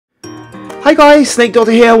Hi guys,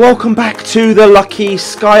 SnakeDoctor here. Welcome back to the Lucky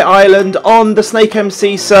Sky Island on the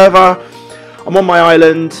SnakeMC server. I'm on my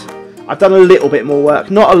island. I've done a little bit more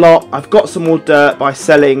work, not a lot. I've got some more dirt by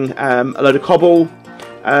selling a load of cobble.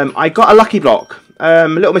 I got a lucky block.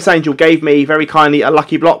 Little Miss Angel gave me very kindly a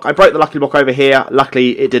lucky block. I broke the lucky block over here.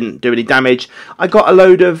 Luckily, it didn't do any damage. I got a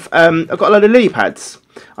load of lily pads.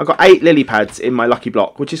 I've got 8 lily pads in my lucky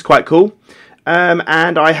block, which is quite cool.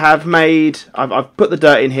 And I have I've put the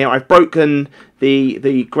dirt in here. I've broken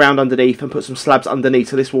the ground underneath and put some slabs underneath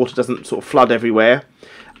so this water doesn't sort of flood everywhere.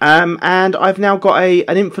 And I've now got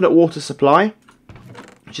an infinite water supply,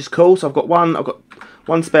 which is cool. So I've got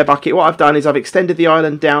one spare bucket. What I've done is I've extended the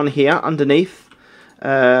island down here underneath.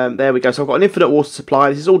 There we go. So I've got an infinite water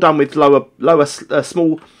supply. This is all done with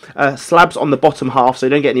small slabs on the bottom half, so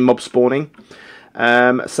you don't get any mob spawning.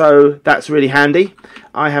 So that's really handy.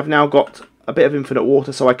 I have now got a bit of infinite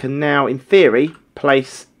water, so I can now, in theory,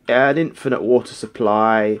 place an infinite water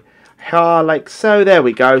supply like so. There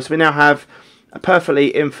we go. So we now have a perfectly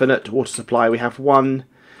infinite water supply. We have one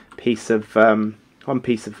piece of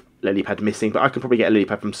lily pad missing, but I can probably get a lily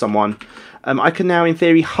pad from someone. I can now, in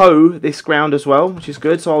theory, hoe this ground as well, which is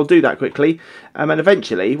good. So I'll do that quickly, and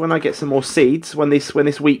eventually, when I get some more seeds, when this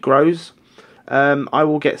wheat grows, I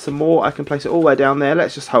will get some more. I can place it all the way down there.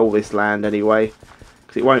 Let's just hoe this land anyway,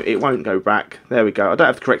 because it won't go back. There we go. I don't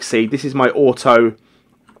have the correct seed. This is my auto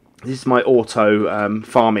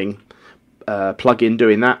farming plugin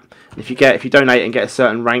doing that. And if you donate and get a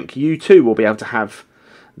certain rank, you too will be able to have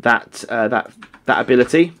that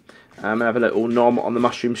ability. And have a little nom on the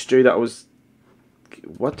mushroom stew. That was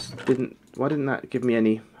why didn't that give me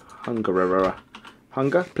any hunger?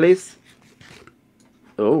 Hunger, please.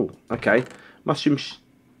 Oh, okay. Mushroom.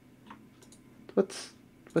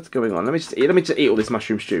 What's going on? Let me just eat all this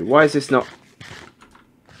mushroom stew. Why is it not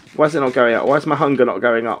going up? Why is my hunger not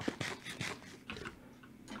going up?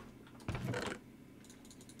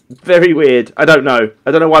 Very weird. I don't know.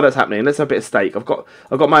 I don't know why that's happening. Let's have a bit of steak. I've got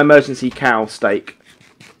my emergency cow steak.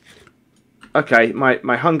 Okay,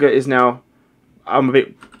 my hunger is now. I'm a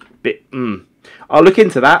bit. I'll look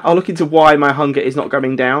into that. I'll look into why my hunger is not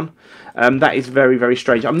going down. That is very, very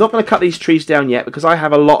strange. I'm not going to cut these trees down yet because I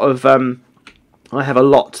have a lot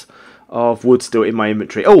of wood still in my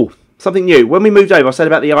inventory. Oh, something new. When we moved over, I said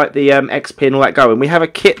about the XP and all that going. We have a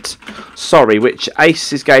kit, which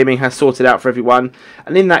Aces Gaming has sorted out for everyone.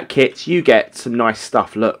 And in that kit, you get some nice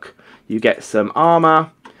stuff. Look, you get some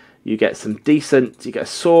armor. You get some decent, you get a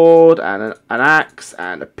sword and an axe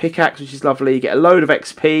and a pickaxe, which is lovely. You get a load of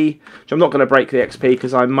XP, which I'm not going to break the XP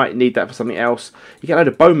because I might need that for something else. You get a load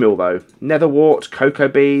of bone meal though, nether wart, cocoa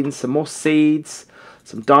beans, some more seeds,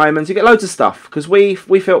 some diamonds. You get loads of stuff because we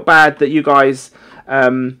felt bad that you guys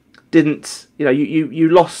didn't, you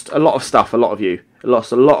lost a lot of stuff. A lot of you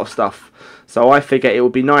lost a lot of stuff. So I figure it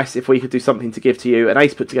would be nice if we could do something to give to you. And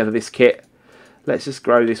Ace put together this kit. Let's just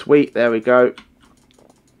grow this wheat. There we go.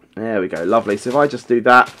 There we go, lovely. So if I just do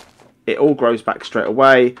that, it all grows back straight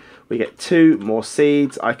away. We get 2 more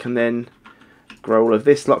seeds. I can then grow all of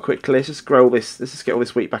this lot quickly. Let's just grow all this. Let's just get all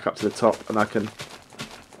this wheat back up to the top, and I can.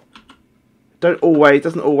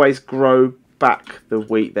 Doesn't always grow back the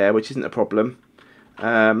wheat there, which isn't a problem.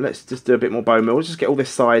 Let's just do a bit more bone meal. Let's just get all this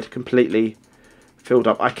side completely filled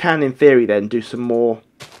up. I can, in theory, then do some more.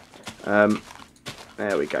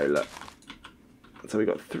 There we go. Look. So we've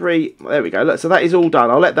got 3. There we go. Look, so that is all done.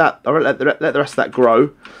 I'll let the rest of that grow.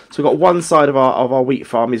 So we've got one side of our wheat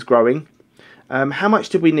farm is growing. How much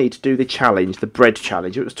did we need to do the challenge, the bread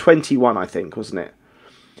challenge? It was 21, I think, wasn't it?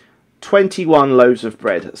 21 loaves of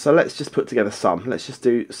bread. So let's just put together some. Let's just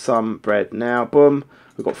do some bread now. Boom.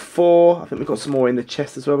 We've got 4. I think we've got some more in the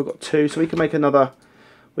chest as well. We've got 2. So we can make another.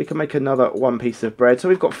 We can make another 1 piece of bread. So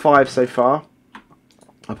we've got 5 so far.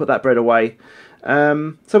 I'll put that bread away.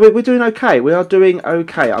 So we're doing okay. We are doing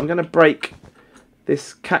okay. I'm going to break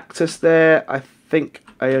this cactus there. I think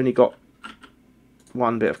I only got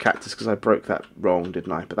 1 bit of cactus because I broke that wrong,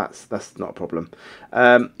 didn't I? But that's not a problem.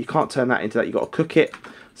 You can't turn that into that. You've got to cook it.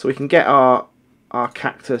 So we can get our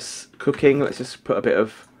cactus cooking. Let's just put a bit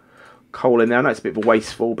of coal in there. I know it's a bit of a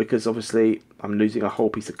wasteful because obviously I'm losing a whole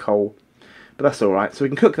piece of coal. But that's alright. So we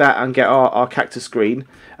can cook that and get our cactus green.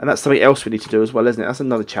 And that's something else we need to do as well, isn't it? That's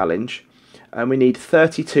another challenge. And we need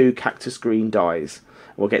 32 cactus green dyes.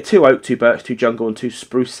 We'll get 2 oak, 2 birch, 2 jungle, and 2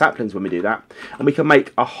 spruce saplings when we do that. And we can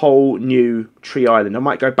make a whole new tree island. I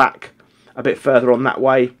might go back a bit further on that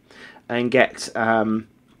way and get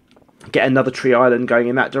another tree island going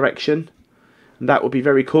in that direction. And that would be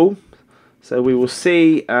very cool. So we will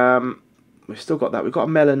see. We've still got that. We've got a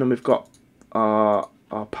melon and we've got our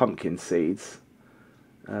pumpkin seeds.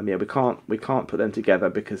 Yeah, we can't put them together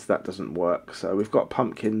because that doesn't work. So we've got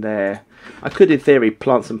pumpkin there. I could, in theory,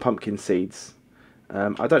 plant some pumpkin seeds.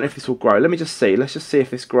 I don't know if this will grow. Let me just see. Let's just see if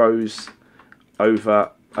this grows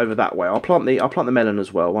over that way. I'll plant the melon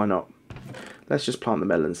as well. Why not? Let's just plant the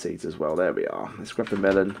melon seeds as well. There we are. Let's grab the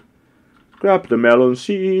melon. Grab the melon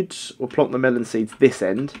seeds. We'll plant the melon seeds this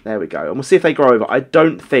end. There we go. And we'll see if they grow over. I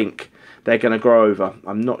don't think they're going to grow over.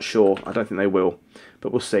 I'm not sure. I don't think they will.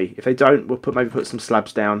 But we'll see. If they don't, we'll maybe put some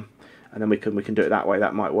slabs down, and then we can do it that way.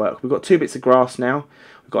 That might work. We've got 2 bits of grass now.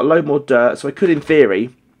 We've got a load more dirt, so I could, in theory,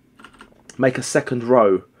 make a second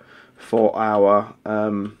row for our.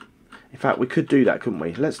 In fact, we could do that, couldn't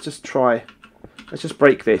we? Let's just try. Let's just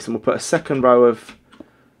break this, and we'll put a second row of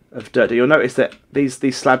dirt. You'll notice that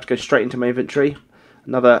these slabs go straight into my inventory.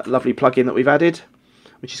 Another lovely plugin that we've added,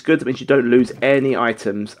 which is good. That means you don't lose any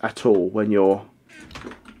items at all when you're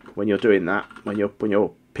doing that, when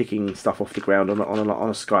you're picking stuff off the ground on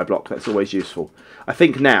a sky block. That's always useful. I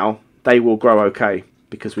think now they will grow okay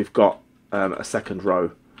because we've got a second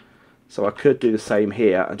row. So I could do the same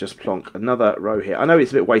here and just plonk another row here. I know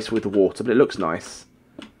it's a bit wasteful with the water, but it looks nice.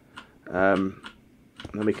 And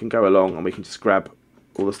then we can go along and we can just grab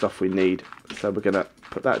all the stuff we need. So we're going to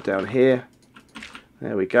put that down here.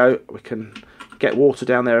 There we go. We can get water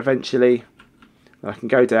down there eventually. I can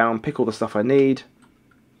go down, pick all the stuff I need.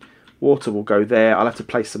 Water will go there. I'll have to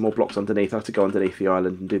place some more blocks underneath. I'll have to go underneath the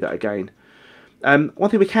island and do that again. One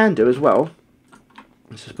thing we can do as well,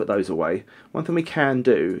 let's just put those away. One thing we can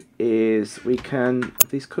do is we can, have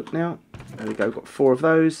these cooked now? There we go, we've got 4 of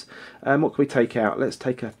those. What can we take out? Let's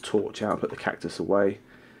take a torch out and put the cactus away.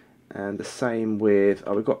 And the same with,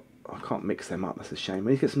 oh, we've got, I can't mix them up, that's a shame.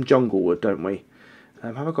 We need to get some jungle wood, don't we?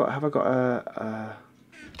 Have I got a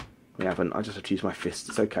we haven't, I just have to use my fist,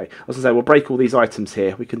 it's okay. I was going to say, we'll break all these items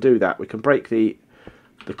here. We can do that. We can break the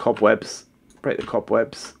cobwebs. Break the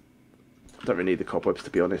cobwebs. I don't really need the cobwebs, to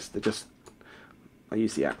be honest. They're just, I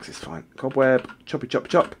use the axe, it's fine. Cobweb, choppy chop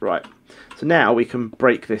chop. Right. So now we can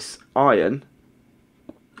break this iron.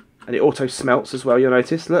 And it auto smelts as well, you'll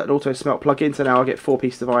notice. Look, an auto smelt plug-in. So now I'll get 4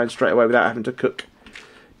 pieces of iron straight away without having to cook.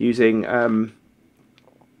 Using, there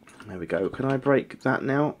we go. Can I break that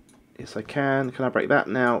now? Yes, I can. Can I break that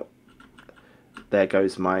now? There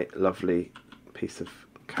goes my lovely piece of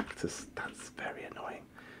cactus. That's very annoying.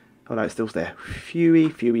 Oh no, it's still there. Phewy,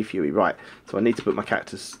 phewy, phewy. Right, so I need to put my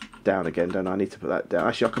cactus down again, don't I? I need to put that down.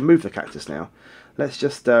 Actually, I can move the cactus now. Let's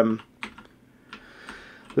just,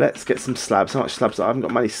 let's get some slabs. How much slabs? I haven't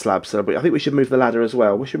got many slabs, so I think we should move the ladder as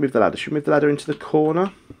well. We should move the ladder. Should we move the ladder into the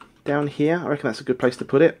corner down here? I reckon that's a good place to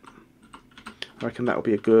put it. I reckon that will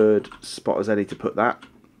be a good spot as any to put that.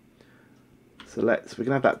 So we're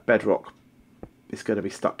gonna have that bedrock. It's going to be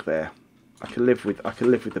stuck there. I can live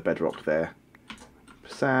with the bedrock there.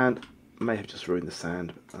 Sand, may have just ruined the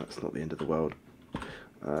sand. That's not the end of the world.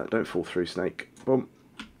 Don't fall through, snake. Boom.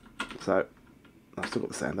 So I've still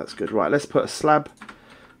got the sand. That's good. Right, let's put a slab.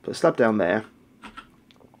 Put a slab down there,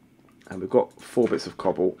 and we've got 4 bits of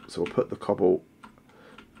cobble. So we'll put the cobble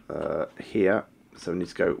here. So we need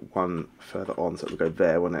to go 1 further on. So we'll go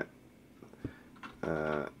there, won't it?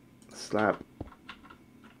 Slab.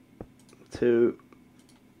 2,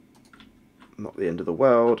 not the end of the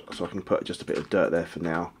world, so I can put just a bit of dirt there for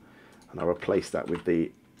now, and I'll replace that with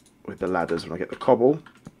the ladders when I get the cobble.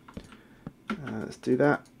 Let's do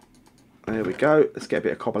that. There we go. Let's get a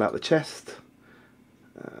bit of cobble out of the chest.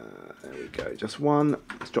 There we go. Just 1.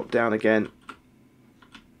 Let's drop down again.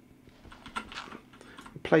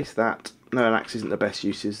 Replace that. No, an axe isn't the best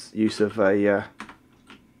use of a.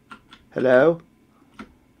 Hello,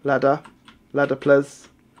 ladder, please.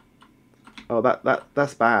 Oh,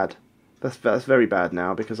 that's bad. That's very bad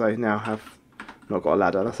now because I now have not got a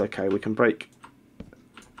ladder. That's okay. We can break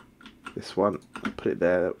this one. Put it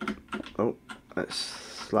there. Oh, let's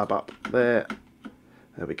slab up there.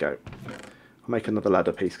 There we go. I'll make another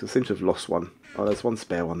ladder piece because I seem to have lost one. Oh, there's one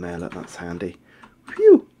spare one there. Look, that's handy.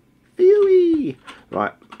 Phew, phewy.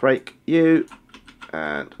 Right, break you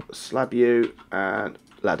and slab you and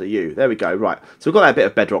ladder you. There we go. Right, so we've got that bit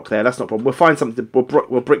of bedrock there. That's not a problem. We'll find something.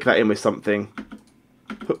 We'll brick that in with something.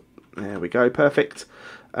 There we go. Perfect.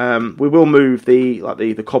 We will move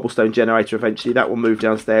the cobblestone generator eventually. That will move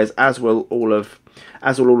downstairs, as will all of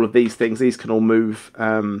these things. These can all move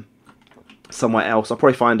somewhere else. I'll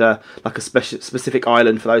probably find a specific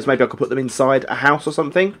island for those. Maybe I could put them inside a house or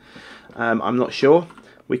something. I'm not sure.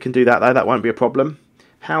 We can do that though. That won't be a problem.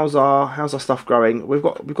 How's our stuff growing? We've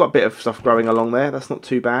got a bit of stuff growing along there. That's not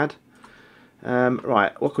too bad.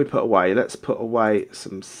 Right, what can we put away? Let's put away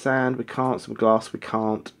some sand. We can't. Some glass. We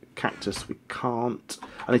can't. cactus. We can't.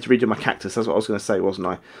 I need to redo my cactus. That's what I was going to say, wasn't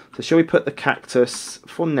I? So shall we put the cactus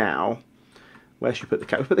for now? Where should we put the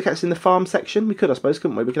cactus? We put the cactus in the farm section. We could, I suppose,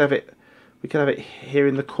 couldn't we? We could have it. We could have it here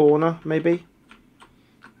in the corner, maybe.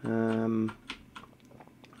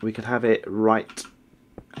 We could have it right.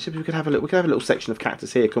 Actually, we could have a little. We could have a little section of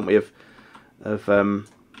cactus here, couldn't we?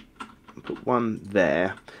 Put one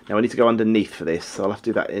there. Now I need to go underneath for this, so I'll have to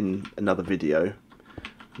do that in another video.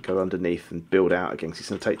 Go underneath and build out again, because it's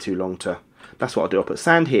going to take too long to. That's what I'll do. I'll put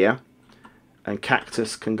sand here, and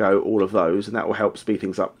cactus can go all of those, and that will help speed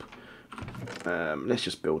things up. Let's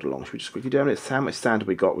just build along. Should we just quickly do it? How much sand have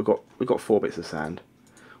we got? We've got 4 bits of sand.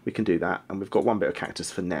 We can do that, and we've got 1 bit of cactus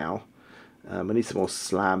for now. We need some more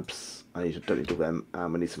slabs. Don't need all them.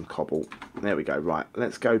 We need some cobble. There we go. Right,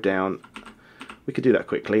 let's go down. We could do that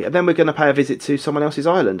quickly, and then we're going to pay a visit to someone else's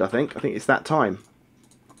island. I think it's that time.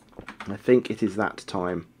 I think it is that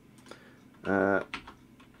time.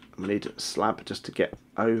 We need a slab just to get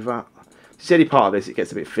over. It's the only part of this. It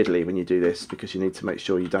gets a bit fiddly when you do this, because you need to make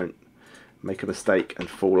sure you don't make a mistake and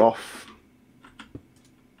fall off.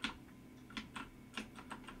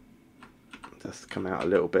 Just come out a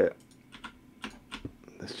little bit.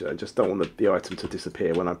 I just don't want the item to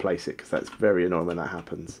disappear when I place it, because that's very annoying when that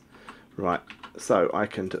happens. Right, so I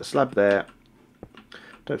can put a slab there.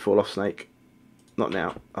 Don't fall off, Snake. Not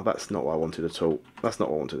now. Oh, that's not what I wanted at all. That's not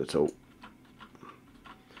what I wanted at all.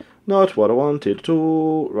 Not what I wanted at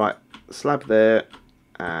all. Right, slab there,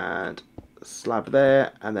 and a slab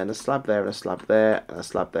there, and then a slab there, and a slab there, and a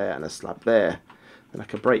slab there, and a slab there. And I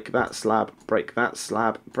can break that slab, break that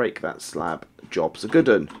slab, break that slab. Job's a good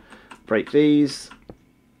one. Break these.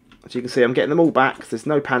 As you can see, I'm getting them all back, so there's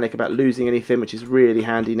no panic about losing anything, which is really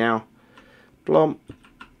handy now. Plomp,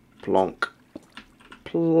 plonk,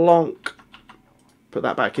 plonk. Put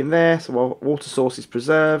that back in there, so our water source is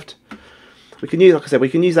preserved. We can use, like I said, we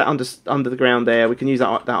can use that under the ground there. We can use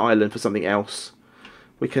that island for something else.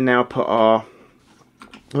 We can now put our...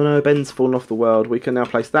 Oh no, Ben's fallen off the world. We can now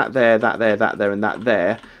place that there, that there, that there, and that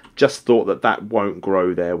there. Just thought that won't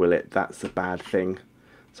grow there, will it? That's a bad thing.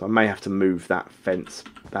 So I may have to move that fence,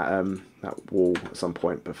 that wall at some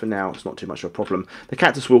point. But for now, it's not too much of a problem. The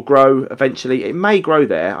cactus will grow eventually. It may grow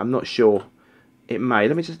there. I'm not sure. It may.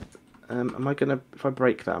 Let me just... am I gonna? If I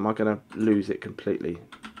break that, am I gonna lose it completely?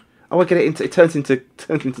 Oh, I get it into. It turns into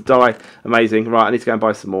dye. Amazing. Right, I need to go and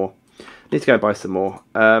buy some more.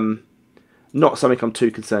 Not something I'm too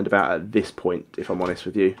concerned about at this point, if I'm honest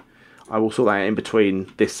with you. I will sort that out in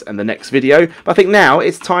between this and the next video. But I think now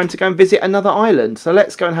it's time to go and visit another island. So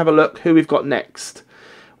let's go and have a look who we've got next.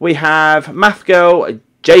 We have MathGirl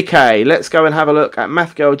JK. Let's go and have a look at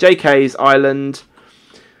MathGirl JK's island.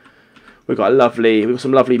 We've got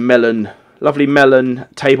some lovely melon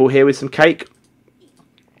table here with some cake.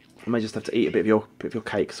 I may just have to eat a bit of your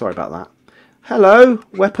cake. Sorry about that. Hello,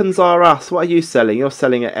 weapons are us. What are you selling? You're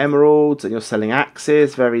selling emeralds and you're selling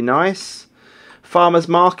axes. Very nice. Farmer's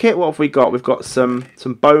market. What have we got? We've got some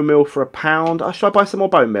bone meal for £1. Oh, should I buy some more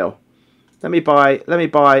bone meal? Let me buy.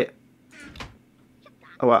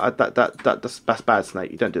 Oh, that's bad,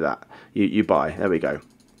 Snake. You don't do that. You buy. There we go.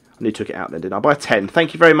 I nearly took it out then, didn't I? Buy 10.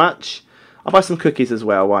 Thank you very much. I'll buy some cookies as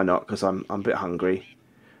well. Why not? Because I'm a bit hungry.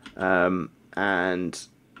 And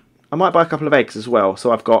I might buy a couple of eggs as well.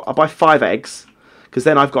 So I'll buy 5 eggs, because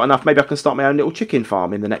then I've got enough. Maybe I can start my own little chicken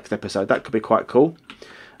farm in the next episode. That could be quite cool.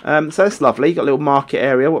 So that's lovely. You've got a little market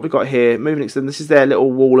area. What we've got here, move and extend. This is their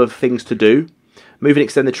little wall of things to do. Move and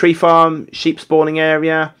extend the tree farm, sheep spawning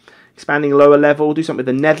area, expanding lower level, do something with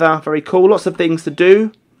the nether. Very cool. Lots of things to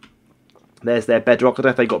do. There's their bedrock. I don't know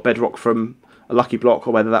if they got bedrock from a lucky block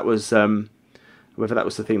or whether that was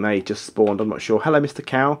the thing they just spawned. I'm not sure. Hello, Mr.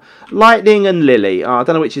 Cow. Lightning and Lily. I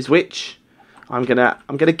don't know which is which. I'm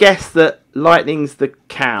gonna guess that Lightning's the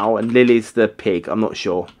cow and Lily's the pig. I'm not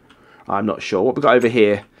sure. What we got over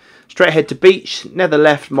here? Straight ahead to beach. Nether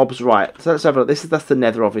left. Mobs right. So let's have a look. That's the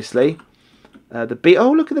nether, obviously. The beach.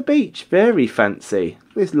 Oh, look at the beach. Very fancy.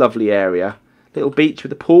 This lovely area. Little beach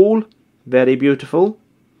with a pool. Very beautiful.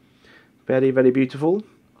 Very, very beautiful.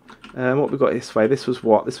 What we got this way? This was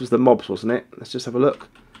what? This was the mobs, wasn't it? Let's just have a look.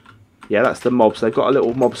 Yeah, that's the mobs. They've got a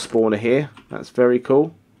little mob spawner here. That's very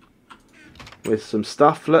cool. With some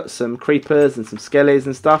stuff. Look, some creepers and some skellies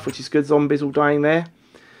and stuff, which is good. Zombies all dying there.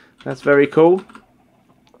 That's very cool.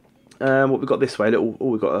 What we got this way?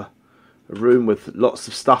 We've got a room with lots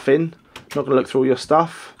of stuff in. Not going to look through all your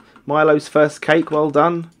stuff. Milo's first cake. Well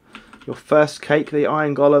done. Your first cake, the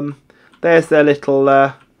Iron Golem. There's their little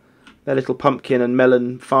pumpkin and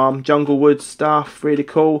melon farm. Jungle wood stuff. Really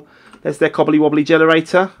cool. There's their cobbly wobbly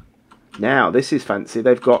generator. Now, this is fancy.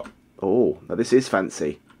 They've got... Oh, now this is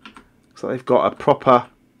fancy. So they've got a proper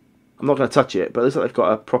I'm not going to touch it, but it looks like they've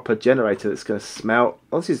got a proper generator that's going to smelt.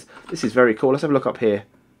 Oh, this is very cool. Let's have a look up here.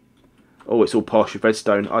 Oh, it's all posh with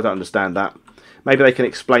redstone. I don't understand that. Maybe they can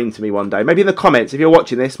explain to me one day. Maybe in the comments, if you're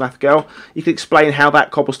watching this, Math Girl, you can explain how that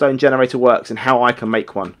cobblestone generator works and how I can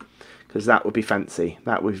make one. Because that would be fancy.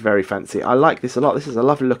 That would be very fancy. I like this a lot. This is a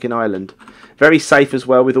lovely looking island. Very safe as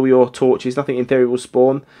well with all your torches. Nothing in theory will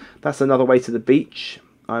spawn. That's another way to the beach,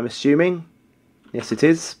 I'm assuming. Yes, it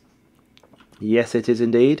is. Yes, it is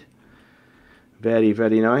indeed. Very,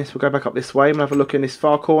 very nice. We'll go back up this way and have a look in this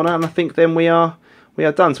far corner, and I think then we are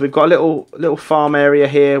done. So we've got a little farm area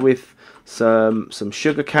here with some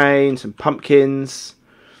sugar cane, some pumpkins.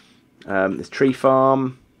 This tree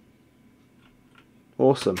farm.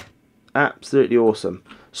 Awesome. Absolutely awesome.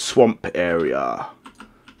 Swamp area.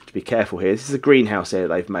 To be careful here. This is a greenhouse here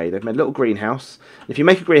they've made. They've made a little greenhouse. If you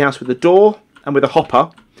make a greenhouse with a door and with a hopper,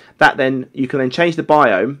 you can then change the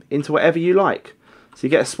biome into whatever you like. So you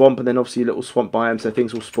get a swamp, and then obviously a little swamp biome, so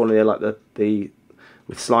things will spawn in there, like the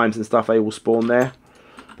with slimes and stuff. They will spawn there.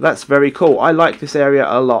 But that's very cool. I like this area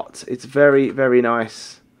a lot. It's very, very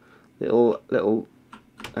nice. Little.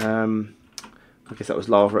 I guess that was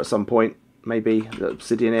lava at some point. Maybe the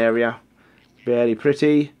obsidian area. Very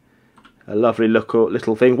pretty. A lovely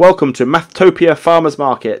little thing. Welcome to Mathtopia Farmers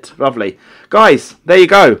Market. Lovely. Guys, there you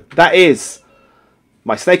go. That is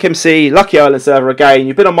my SnakeMC Lucky Island server again.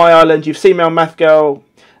 You've been on my island. You've seen me on Math Girl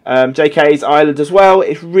JK's island as well.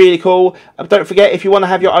 It's really cool. Don't forget, if you want to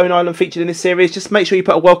have your own island featured in this series, just make sure you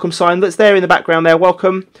put a welcome sign that's there in the background there.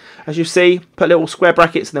 Welcome. As you see, put little square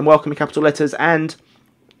brackets and then welcome in capital letters, and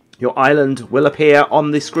your island will appear on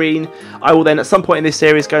the screen. I will then at some point in this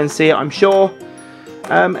series go and see it, I'm sure.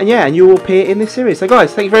 And you will appear in this series. So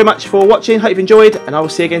guys, thank you very much for watching. Hope you've enjoyed, and I will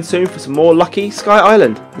see you again soon for some more Lucky Sky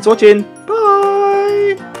Island. Thanks for watching.